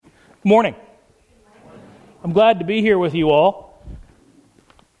Morning. I'm glad to be here with you all.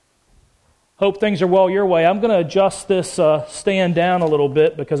 Hope things are well your way. I'm going to adjust this stand down a little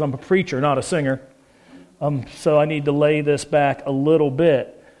bit because I'm a preacher, not a singer. So I need to lay this back a little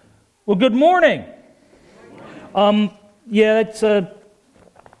bit. Well, good morning. God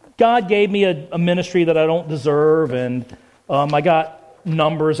gave me a ministry that I don't deserve, and I got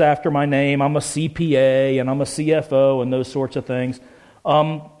numbers after my name. I'm a CPA, and I'm a CFO, and those sorts of things.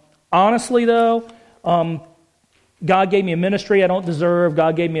 Honestly, though, God gave me a ministry I don't deserve.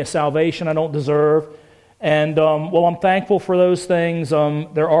 God gave me a salvation I don't deserve. And while I'm thankful for those things,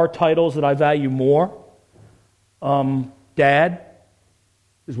 there are titles that I value more. Dad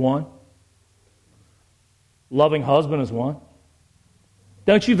is one. Loving husband is one.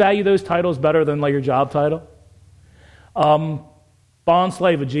 Don't you value those titles better than like your job title? Bond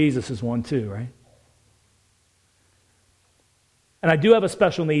slave of Jesus is one too, right? And I do have a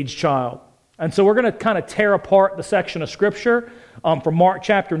special needs child. And so we're going to kind of tear apart the section of Scripture from Mark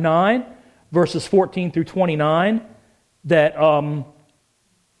chapter 9, verses 14 through 29, that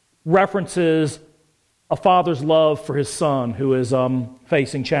references a father's love for his son who is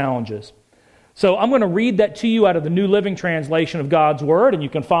facing challenges. So I'm going to read that to you out of the New Living Translation of God's Word, and you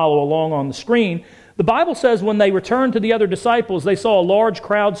can follow along on the screen. The Bible says when they returned to the other disciples, they saw a large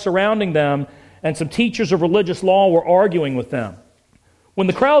crowd surrounding them, and some teachers of religious law were arguing with them. When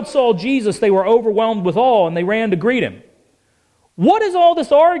the crowd saw Jesus, they were overwhelmed with awe, and they ran to greet him. "What is all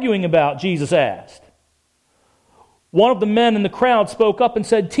this arguing about?" Jesus asked. One of the men in the crowd spoke up and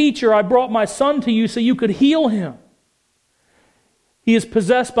said, "Teacher, I brought my son to you so you could heal him. He is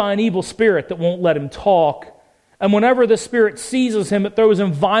possessed by an evil spirit that won't let him talk, and whenever the spirit seizes him, it throws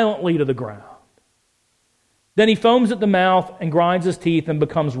him violently to the ground. Then he foams at the mouth and grinds his teeth and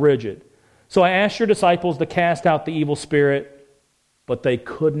becomes rigid. So I asked your disciples to cast out the evil spirit, but they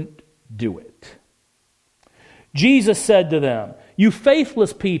couldn't do it." Jesus said to them, "You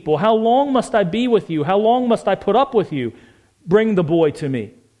faithless people, how long must I be with you? How long must I put up with you? Bring the boy to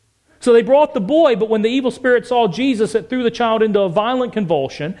me." So they brought the boy, but when the evil spirit saw Jesus, it threw the child into a violent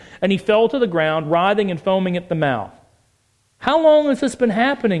convulsion, and he fell to the ground, writhing and foaming at the mouth. "How long has this been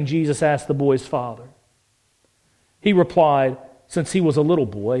happening?" Jesus asked the boy's father. He replied, "Since he was a little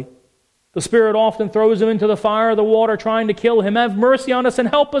boy. The spirit often throws him into the fire or the water, trying to kill him. Have mercy on us and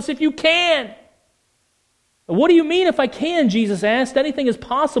help us if you can." "What do you mean if I can?" Jesus asked. "Anything is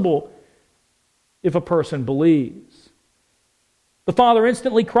possible if a person believes." The father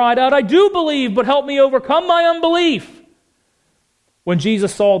instantly cried out, "I do believe, but help me overcome my unbelief." When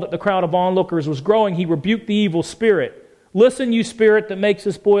Jesus saw that the crowd of onlookers was growing, he rebuked the evil spirit. "Listen, you spirit that makes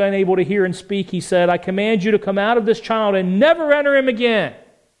this boy unable to hear and speak," he said, "I command you to come out of this child and never enter him again."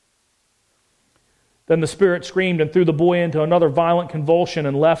 Then the spirit screamed and threw the boy into another violent convulsion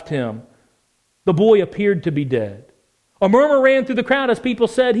and left him. The boy appeared to be dead. A murmur ran through the crowd as people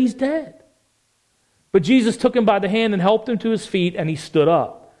said, "He's dead." But Jesus took him by the hand and helped him to his feet, and he stood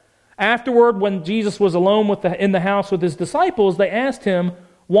up. Afterward, when Jesus was alone in the house with his disciples, they asked him,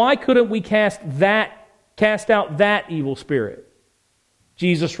 "Why couldn't we cast out that evil spirit?"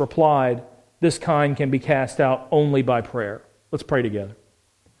 Jesus replied, "This kind can be cast out only by prayer." Let's pray together.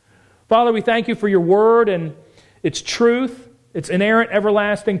 Father, we thank you for your word and its truth, its inerrant,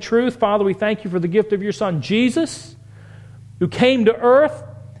 everlasting truth. Father, we thank you for the gift of your Son, Jesus, who came to earth,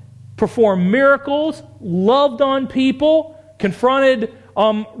 performed miracles, loved on people, confronted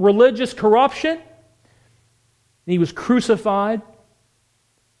religious corruption. He was crucified.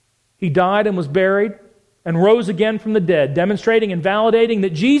 He died and was buried and rose again from the dead, demonstrating and validating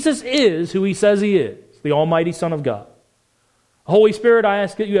that Jesus is who he says he is, the Almighty Son of God. Holy Spirit, I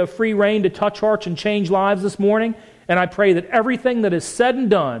ask that you have free reign to touch hearts and change lives this morning, and I pray that everything that is said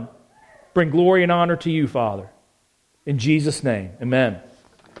and done bring glory and honor to you, Father. In Jesus' name, amen.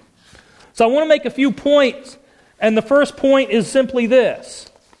 So I want to make a few points, and the first point is simply this,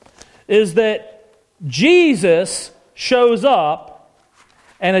 is that Jesus shows up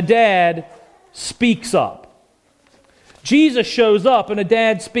and a dad speaks up. Jesus shows up and a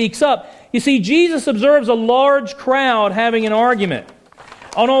dad speaks up. You see, Jesus observes a large crowd having an argument.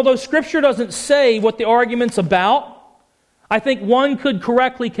 And although Scripture doesn't say what the argument's about, I think one could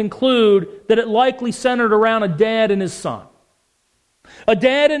correctly conclude that it likely centered around a dad and his son. A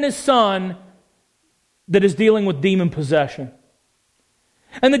dad and his son that is dealing with demon possession.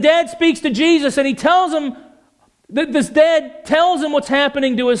 And the dad speaks to Jesus and he tells him, this dad tells him what's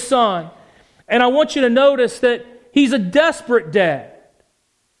happening to his son. And I want you to notice that he's a desperate dad.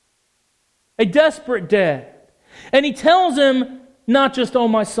 A desperate dad. And he tells him not just, "Oh,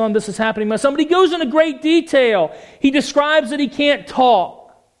 my son, this is happening, my son," but he goes into great detail. He describes that he can't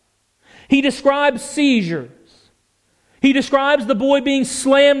talk. He describes seizures. He describes the boy being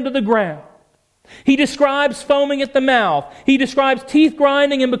slammed to the ground. He describes foaming at the mouth. He describes teeth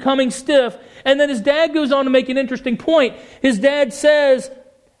grinding and becoming stiff. And then his dad goes on to make an interesting point. His dad says,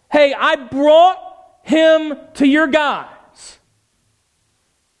 hey, I brought him to your guys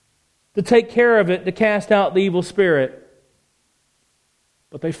to take care of it, to cast out the evil spirit.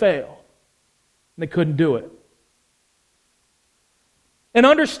 But they failed. They couldn't do it. And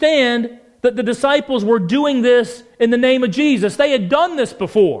understand that the disciples were doing this in the name of Jesus. They had done this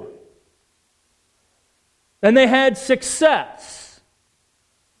before. And they had success.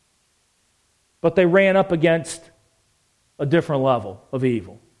 But they ran up against a different level of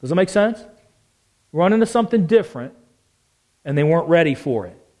evil. Does that make sense? Run into something different, and they weren't ready for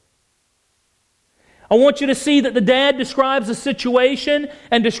it. I want you to see that the dad describes a situation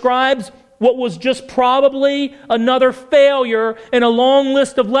and describes what was just probably another failure in a long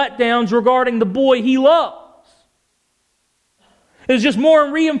list of letdowns regarding the boy he loves. It's just more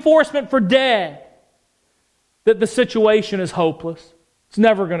reinforcement for dad that the situation is hopeless. It's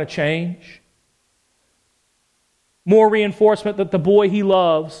never going to change. More reinforcement that the boy he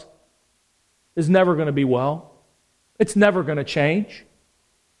loves is never going to be well. It's never going to change.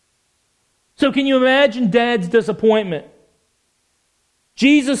 So can you imagine dad's disappointment?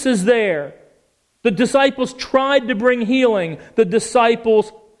 Jesus is there. The disciples tried to bring healing. The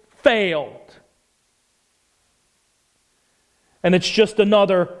disciples failed. And it's just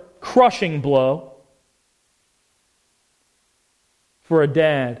another crushing blow for a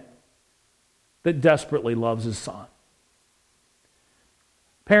dad that desperately loves his son.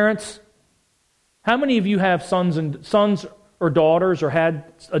 Parents, how many of you have sons or daughters, or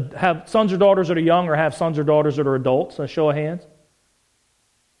have sons or daughters that are young, or have sons or daughters that are adults? A show of hands.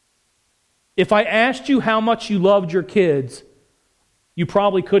 If I asked you how much you loved your kids, you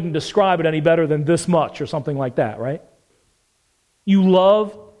probably couldn't describe it any better than this much or something like that, right? You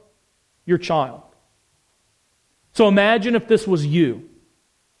love your child. So imagine if this was you,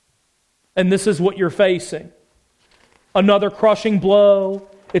 and this is what you're facing. Another crushing blow.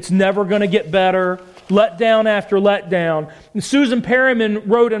 It's never going to get better. Letdown after letdown. And Susan Perryman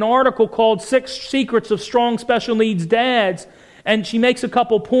wrote an article called 6 Secrets of Strong Special Needs Dads, and she makes a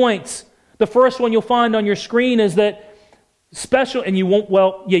couple points. The first one you'll find on your screen is that special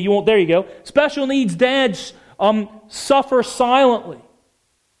needs dads suffer silently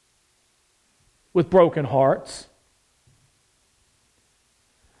with broken hearts.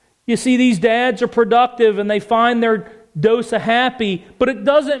 You see, these dads are productive and they find their dose of happy, but it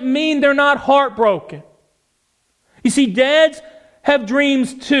doesn't mean they're not heartbroken. You see, dads have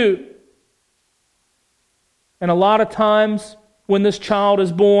dreams too. And a lot of times when this child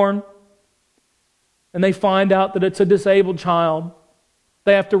is born and they find out that it's a disabled child,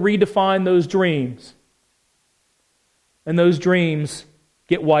 they have to redefine those dreams. And those dreams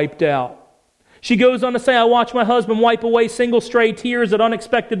get wiped out. She goes on to say, I watch my husband wipe away single stray tears at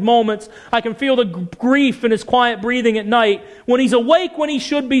unexpected moments. I can feel the grief in his quiet breathing at night. When he's awake when he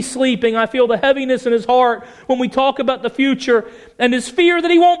should be sleeping, I feel the heaviness in his heart when we talk about the future and his fear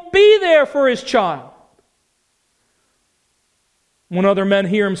that he won't be there for his child. When other men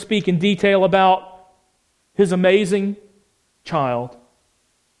hear him speak in detail about his amazing child,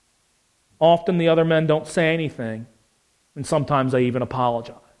 often the other men don't say anything, and sometimes they even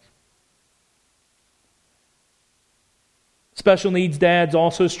apologize. Special needs dads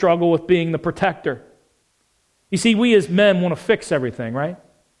also struggle with being the protector. You see, we as men want to fix everything, right?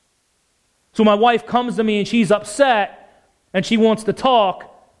 So my wife comes to me and she's upset and she wants to talk.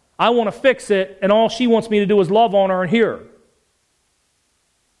 I want to fix it, and all she wants me to do is love on her and hear her.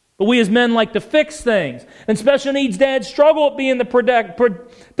 But we as men like to fix things. And special needs dads struggle with being the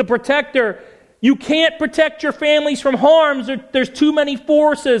protector. You can't protect your families from harms. There's too many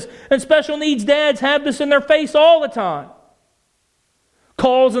forces. And special needs dads have this in their face all the time.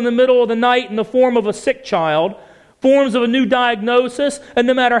 Calls in the middle of the night in the form of a sick child, forms of a new diagnosis, and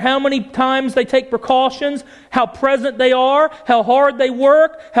no matter how many times they take precautions, how present they are, how hard they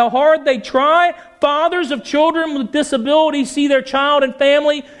work, how hard they try, fathers of children with disabilities see their child and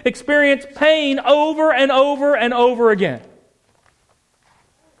family experience pain over and over and over again.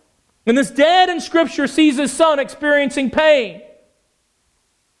 And this dad in Scripture sees his son experiencing pain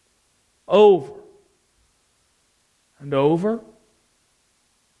over and over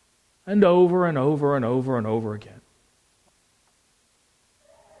and over and over and over and over again.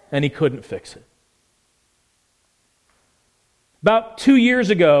 And he couldn't fix it. About 2 years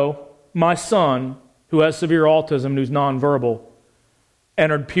ago, my son, who has severe autism and who's nonverbal,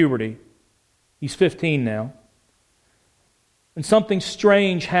 entered puberty. He's 15 now. And something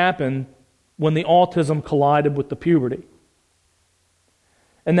strange happened when the autism collided with the puberty.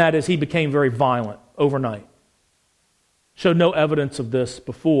 And that is, he became very violent overnight. Showed no evidence of this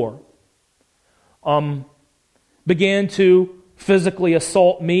before. Began to physically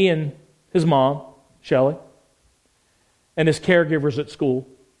assault me and his mom, Shelley, and his caregivers at school.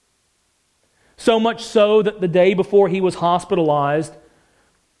 So much so that the day before he was hospitalized,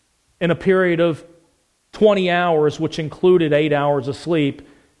 in a period of 20 hours, which included 8 hours of sleep,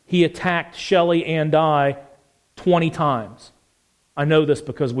 he attacked Shelley and I 20 times. I know this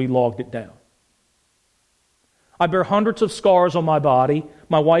because we logged it down. I bear hundreds of scars on my body.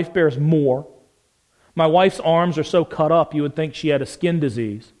 My wife bears more. My wife's arms are so cut up you would think she had a skin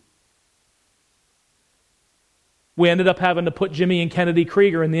disease. We ended up having to put Jimmy and Kennedy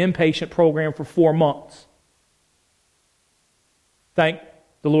Krieger in the inpatient program for 4 months. Thank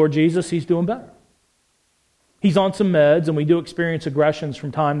the Lord Jesus, he's doing better. He's on some meds, and we do experience aggressions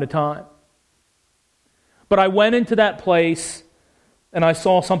from time to time. But I went into that place, and I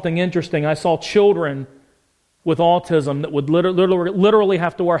saw something interesting. I saw children with autism that would literally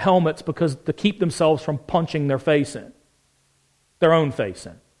have to wear helmets because to keep themselves from punching their face in, their own face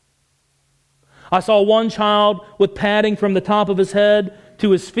in. I saw one child with padding from the top of his head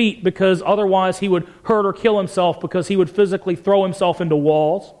to his feet because otherwise he would hurt or kill himself because he would physically throw himself into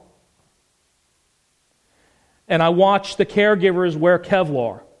walls. And I watched the caregivers wear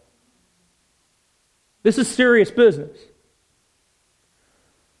Kevlar. This is serious business.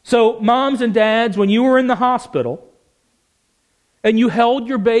 So, moms and dads, when you were in the hospital and you held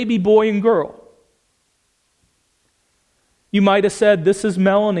your baby boy and girl, you might have said, this is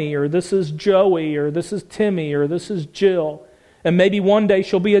Melanie, or this is Joey, or this is Timmy, or this is Jill. And maybe one day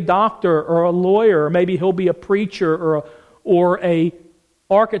she'll be a doctor or a lawyer, or maybe he'll be a preacher or a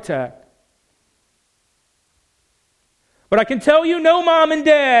architect. But I can tell you, no mom and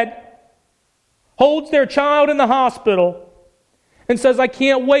dad holds their child in the hospital and says, I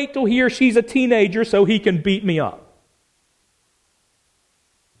can't wait till he or she's a teenager so he can beat me up.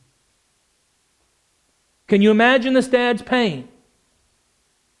 Can you imagine this dad's pain?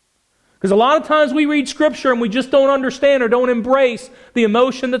 Because a lot of times we read Scripture and we just don't understand or don't embrace the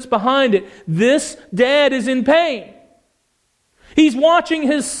emotion that's behind it. This dad is in pain. He's watching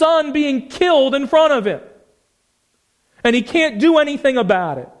his son being killed in front of him. And he can't do anything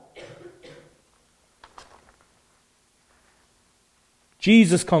about it.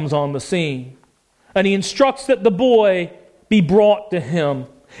 Jesus comes on the scene, and he instructs that the boy be brought to him.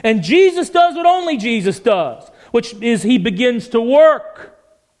 And Jesus does what only Jesus does, which is he begins to work.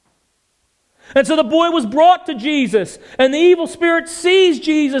 And so the boy was brought to Jesus, and the evil spirit sees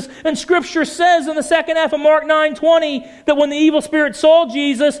Jesus, and Scripture says in the second half of Mark 9:20 that when the evil spirit saw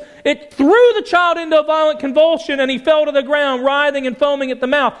Jesus, it threw the child into a violent convulsion, and he fell to the ground, writhing and foaming at the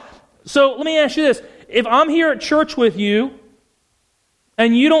mouth. So let me ask you this. If I'm here at church with you,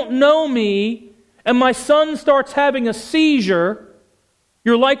 and you don't know me, and my son starts having a seizure,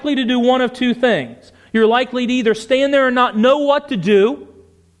 you're likely to do one of two things. You're likely to either stand there and not know what to do,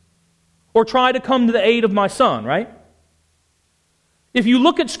 or try to come to the aid of my son, right? If you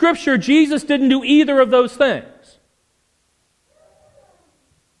look at Scripture, Jesus didn't do either of those things.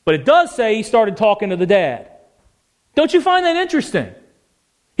 But it does say he started talking to the dad. Don't you find that interesting?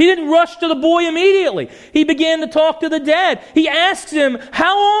 He didn't rush to the boy immediately. He began to talk to the dad. He asks him,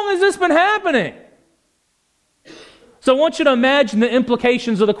 how long has this been happening? So I want you to imagine the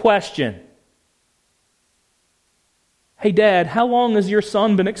implications of the question. Hey, Dad, how long has your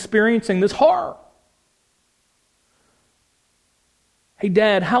son been experiencing this horror? Hey,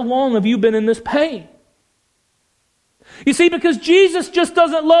 Dad, how long have you been in this pain? You see, because Jesus just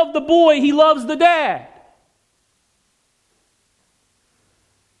doesn't love the boy, he loves the dad.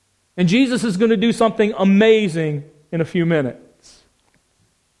 And Jesus is going to do something amazing in a few minutes.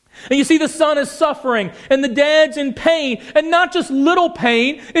 And you see, the son is suffering, and the dad's in pain, and not just little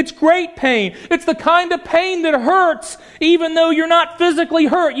pain, it's great pain. It's the kind of pain that hurts even though you're not physically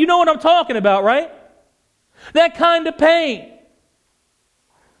hurt. You know what I'm talking about, right? That kind of pain.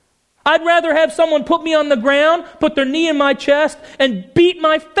 I'd rather have someone put me on the ground, put their knee in my chest, and beat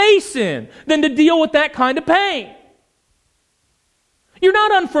my face in than to deal with that kind of pain. You're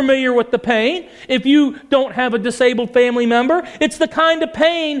not unfamiliar with the pain if you don't have a disabled family member. It's the kind of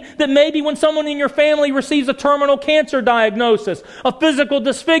pain that maybe when someone in your family receives a terminal cancer diagnosis, a physical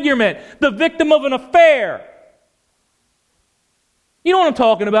disfigurement, the victim of an affair. You know what I'm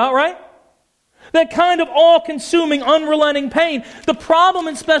talking about, right? That kind of all-consuming, unrelenting pain. The problem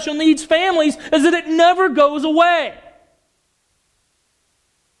in special needs families is that it never goes away.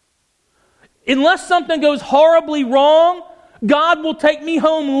 Unless something goes horribly wrong, God will take me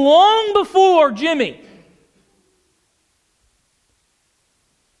home long before Jimmy.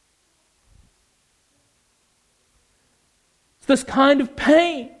 It's this kind of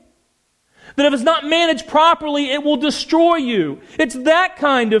pain that if it's not managed properly, it will destroy you. It's that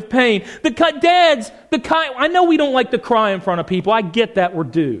kind of pain. I know we don't like to cry in front of people. I get that, we're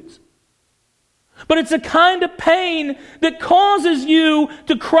dudes. But it's a kind of pain that causes you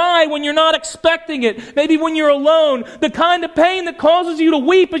to cry when you're not expecting it. Maybe when you're alone. The kind of pain that causes you to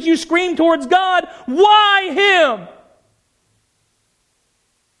weep as you scream towards God, "Why him?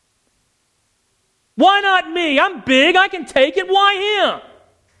 Why not me? I'm big, I can take it. Why him?"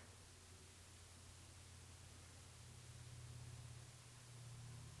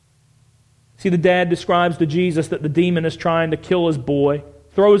 See, the dad describes to Jesus that the demon is trying to kill his boy,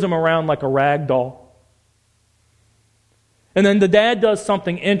 throws him around like a rag doll. And then the dad does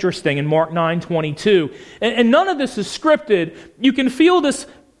something interesting in Mark 9:22. And none of this is scripted. You can feel this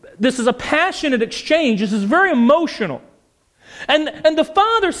is a passionate exchange. This is very emotional. And the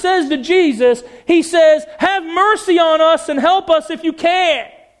father says to Jesus, he says, "Have mercy on us and help us if you can."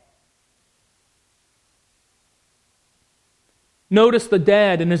 Notice the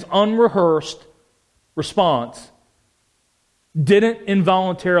dad, in his unrehearsed response, didn't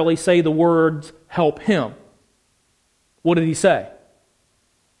involuntarily say the words, "help him." What did he say?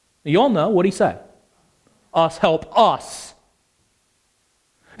 You all know. What did he say? "Us, help us."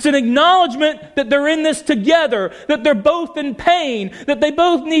 It's an acknowledgement that they're in this together, that they're both in pain, that they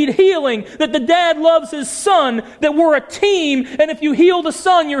both need healing, that the dad loves his son, that we're a team, and if you heal the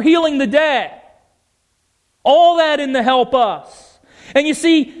son, you're healing the dad. All that in the "help us." And you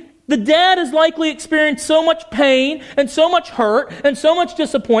see, the dad has likely experienced so much pain and so much hurt and so much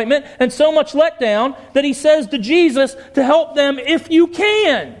disappointment and so much letdown that he says to Jesus to help them if you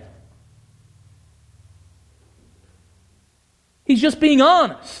can. He's just being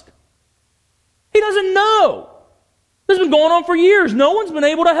honest. He doesn't know. This has been going on for years. No one's been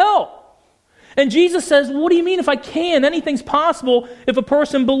able to help. And Jesus says, "What do you mean if I can? Anything's possible if a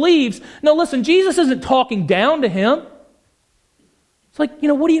person believes." Now listen, Jesus isn't talking down to him. It's like,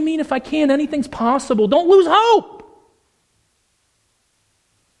 what do you mean if I can? Anything's possible. Don't lose hope.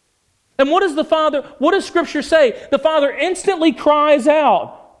 And what does Scripture say? The Father instantly cries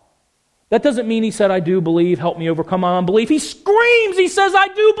out. That doesn't mean he said, "I do believe, help me overcome my unbelief." He screams, he says, "I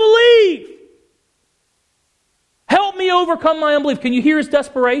do believe. Help me overcome my unbelief." Can you hear his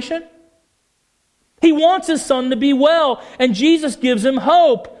desperation? He wants his son to be well, and Jesus gives him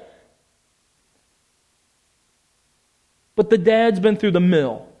hope. But the dad's been through the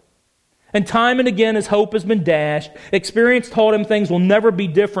mill. And time and again his hope has been dashed. Experience taught him things will never be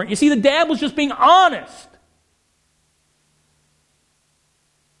different. You see, the dad was just being honest.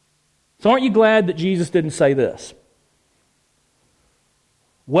 So aren't you glad that Jesus didn't say this?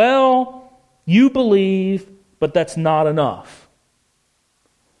 "Well, you believe, but that's not enough."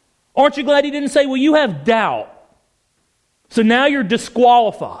 Aren't you glad he didn't say, "Well, you have doubt, so now you're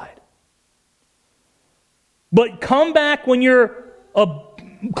disqualified. But come back when you're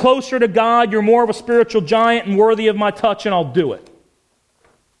closer to God, you're more of a spiritual giant and worthy of my touch, and I'll do it."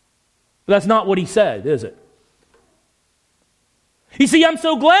 But that's not what he said, is it? You see, I'm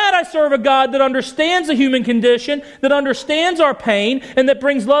so glad I serve a God that understands the human condition, that understands our pain, and that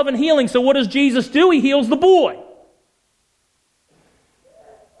brings love and healing. So what does Jesus do? He heals the boy.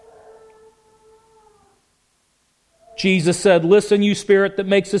 Jesus said, "Listen, you spirit that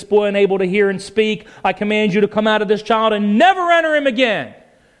makes this boy unable to hear and speak, I command you to come out of this child and never enter him again."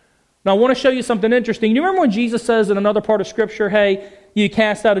 Now I want to show you something interesting. You remember when Jesus says in another part of Scripture, hey, you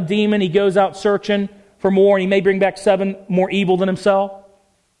cast out a demon, he goes out searching for more, and he may bring back 7 more evil than himself?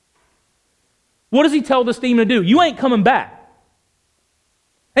 What does he tell this demon to do? You ain't coming back.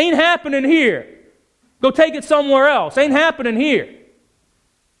 Ain't happening here. Go take it somewhere else. Ain't happening here.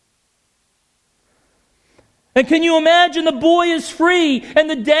 And can you imagine the boy is free and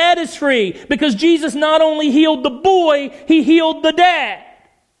the dad is free? Because Jesus not only healed the boy, he healed the dad.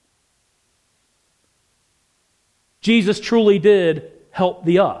 Jesus truly did help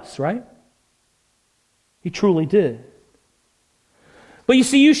the us, right? He truly did. But you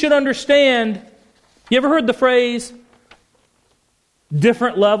see, you should understand, you ever heard the phrase,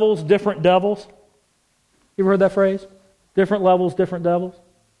 different levels, different devils? You ever heard that phrase? Different levels, different devils?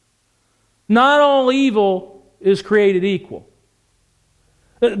 Not all evil is created equal.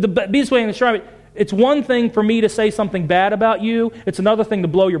 The best way to describe it, it's one thing for me to say something bad about you, it's another thing to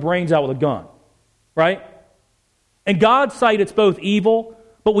blow your brains out with a gun. Right? In God's sight, it's both evil,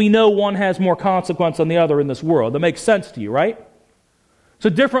 but we know one has more consequence than the other in this world. That makes sense to you, right? So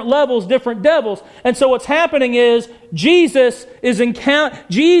different levels, different devils. And so what's happening is Jesus is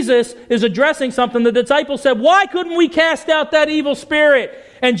addressing something. The disciples said, why couldn't we cast out that evil spirit?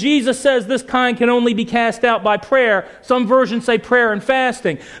 And Jesus says this kind can only be cast out by prayer. Some versions say prayer and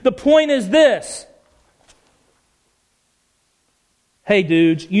fasting. The point is this. Hey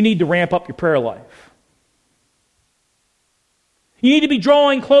dudes, you need to ramp up your prayer life. You need to be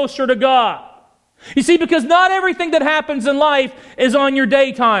drawing closer to God. You see, because not everything that happens in life is on your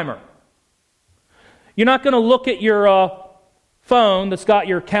day timer. You're not going to look at your phone that's got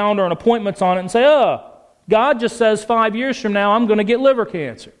your calendar and appointments on it and say, God just says 5 years from now I'm going to get liver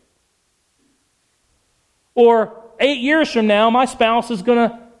cancer. Or 8 years from now my spouse is going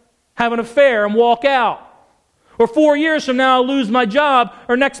to have an affair and walk out. Or 4 years from now I'll lose my job.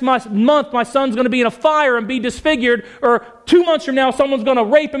 Or next month my son's going to be in a fire and be disfigured. Or 2 months from now someone's going to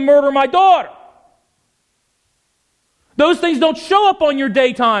rape and murder my daughter. Those things don't show up on your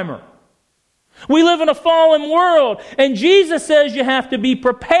day timer. We live in a fallen world, and Jesus says you have to be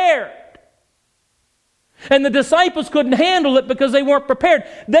prepared. And the disciples couldn't handle it because they weren't prepared.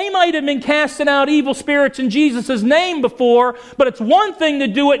 They might have been casting out evil spirits in Jesus' name before, but it's one thing to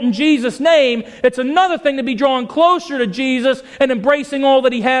do it in Jesus' name. It's another thing to be drawing closer to Jesus and embracing all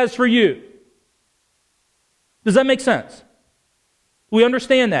that He has for you. Does that make sense? We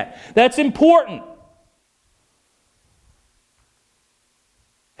understand that. That's important.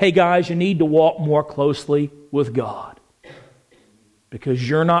 Hey guys, you need to walk more closely with God because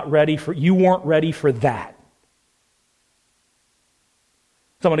you weren't ready for that.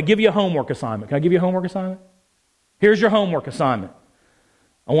 So I'm going to give you a homework assignment. Can I give you a homework assignment? Here's your homework assignment.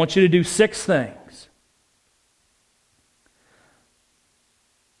 I want you to do 6 things.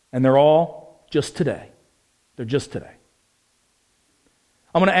 And they're all just today. They're just today.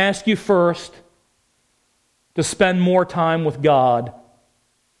 I'm going to ask you first to spend more time with God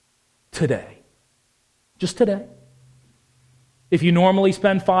today. Just today. If you normally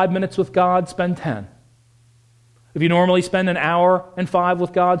spend 5 minutes with God, spend 10. If you normally spend an hour and 5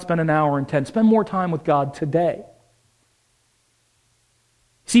 with God, spend an hour and 10. Spend more time with God today.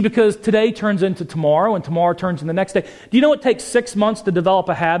 See, because today turns into tomorrow and tomorrow turns into the next day. Do you know it takes 6 months to develop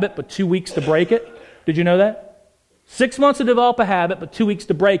a habit but 2 weeks to break it? Did you know that? 6 months to develop a habit but 2 weeks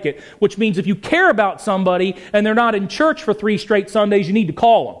to break it, which means if you care about somebody and they're not in church for 3 straight Sundays, you need to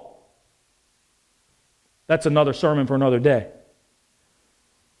call them. That's another sermon for another day.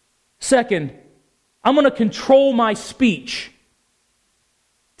 Second, I'm going to control my speech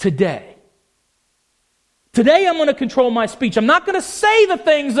today. Today I'm going to control my speech. I'm not going to say the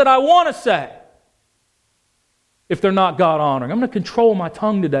things that I want to say if they're not God-honoring. I'm going to control my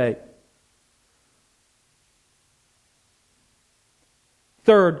tongue today.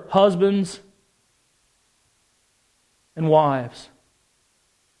 Third, husbands and wives.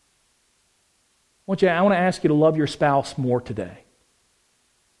 I want to ask you to love your spouse more today.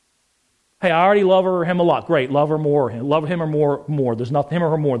 Hey, I already love her or him a lot. Great, love her more. Love him or more. There's nothing, him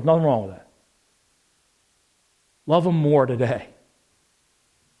or her more. There's nothing wrong with that. Love them more today.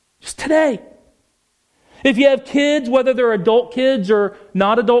 Just today. If you have kids, whether they're adult kids or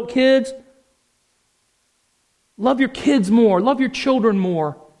not adult kids, love your kids more. Love your children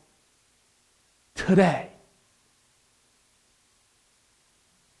more today.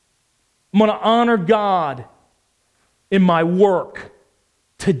 I'm going to honor God in my work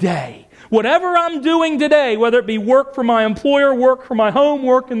today. Whatever I'm doing today, whether it be work for my employer, work for my home,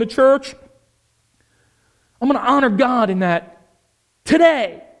 work in the church, I'm going to honor God in that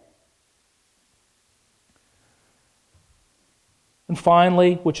today. And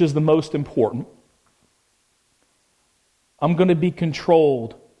finally, which is the most important, I'm going to be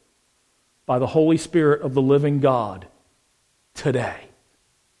controlled by the Holy Spirit of the living God today.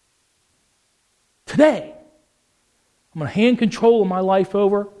 Today, I'm going to hand control of my life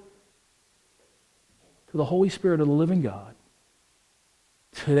over to the Holy Spirit of the living God.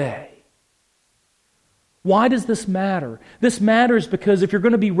 Today. Why does this matter? This matters because if you're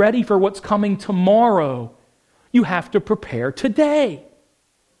going to be ready for what's coming tomorrow, you have to prepare today.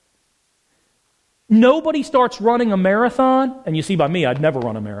 Nobody starts running a marathon, and you see by me, I'd never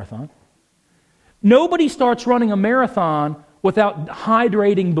run a marathon. Nobody starts running a marathon without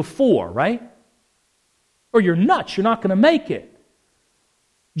hydrating before, right? Or you're nuts, you're not going to make it.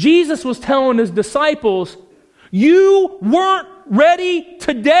 Jesus was telling His disciples, you weren't ready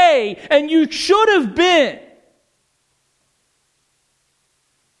today, and you should have been.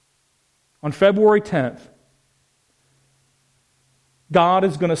 On February 10th, God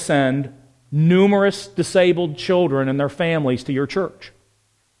is going to send numerous disabled children and their families to your church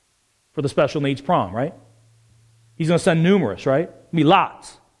for the special needs prom, right? He's going to send numerous, right? be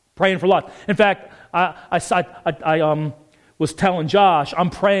lots. Praying for lots. In fact, I was telling Josh, I'm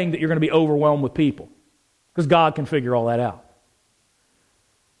praying that you're going to be overwhelmed with people because God can figure all that out.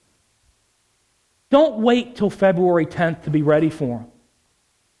 Don't wait till February 10th to be ready for them.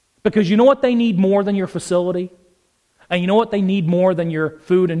 Because you know what they need more than your facility? And you know what they need more than your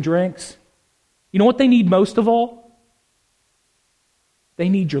food and drinks? You know what they need most of all? They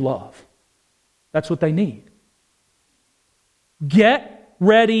need your love. That's what they need. Get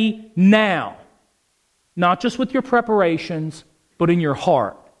ready now. Not just with your preparations, but in your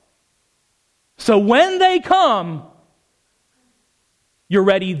heart. So when they come, you're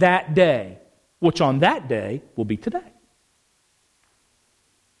ready that day, which on that day will be today.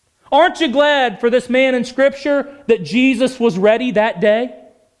 Aren't you glad for this man in Scripture that Jesus was ready that day?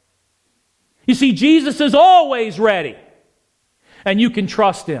 You see, Jesus is always ready, and you can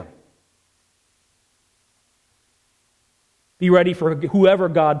trust Him. Be ready for whoever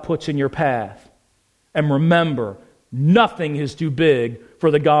God puts in your path. And remember, nothing is too big for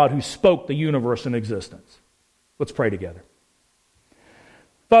the God who spoke the universe in existence. Let's pray together.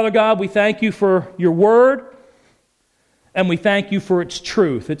 Father God, we thank you for your word, and we thank you for its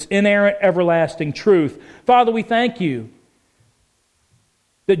truth, its inerrant, everlasting truth. Father, we thank you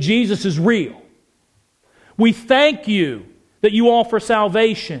that Jesus is real. We thank you that you offer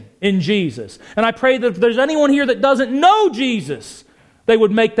salvation in Jesus. And I pray that if there's anyone here that doesn't know Jesus, they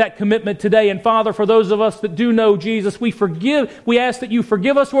would make that commitment today. And Father, for those of us that do know Jesus, we ask that you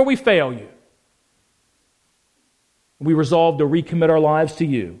forgive us where we fail you. We resolve to recommit our lives to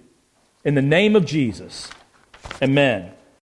you. In the name of Jesus, amen.